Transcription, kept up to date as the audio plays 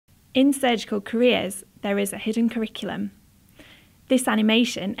In surgical careers, there is a hidden curriculum. This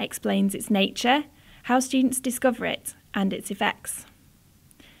animation explains its nature, how students discover it, and its effects.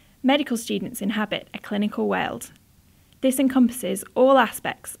 Medical students inhabit a clinical world. This encompasses all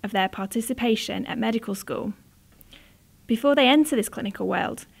aspects of their participation at medical school. Before they enter this clinical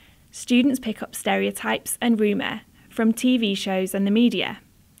world, students pick up stereotypes and rumour from TV shows and the media.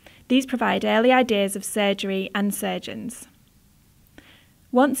 These provide early ideas of surgery and surgeons.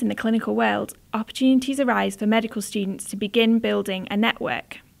 Once in the clinical world, opportunities arise for medical students to begin building a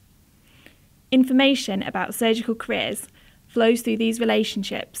network. Information about surgical careers flows through these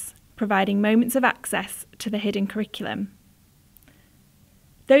relationships, providing moments of access to the hidden curriculum.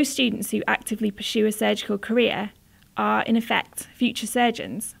 Those students who actively pursue a surgical career are, in effect, future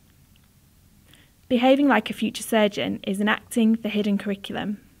surgeons. Behaving like a future surgeon is enacting the hidden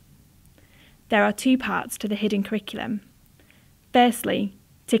curriculum. There are two parts to the hidden curriculum. Firstly,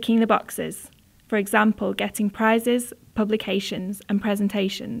 ticking the boxes, for example, getting prizes, publications, and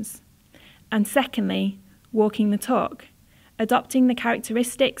presentations. And secondly, walking the talk, adopting the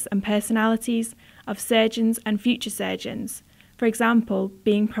characteristics and personalities of surgeons and future surgeons, for example,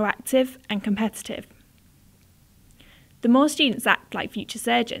 being proactive and competitive. The more students act like future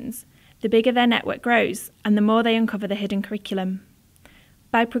surgeons, the bigger their network grows and the more they uncover the hidden curriculum.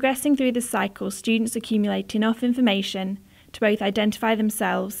 By progressing through this cycle, students accumulate enough information to both identify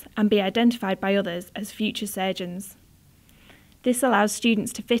themselves and be identified by others as future surgeons. This allows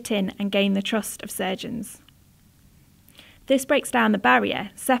students to fit in and gain the trust of surgeons. This breaks down the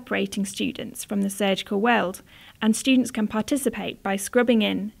barrier separating students from the surgical world, and students can participate by scrubbing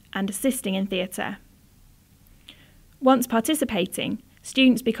in and assisting in theatre. Once participating,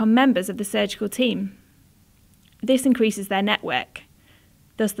 students become members of the surgical team. This increases their network.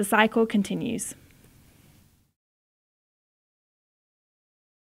 Thus the cycle continues.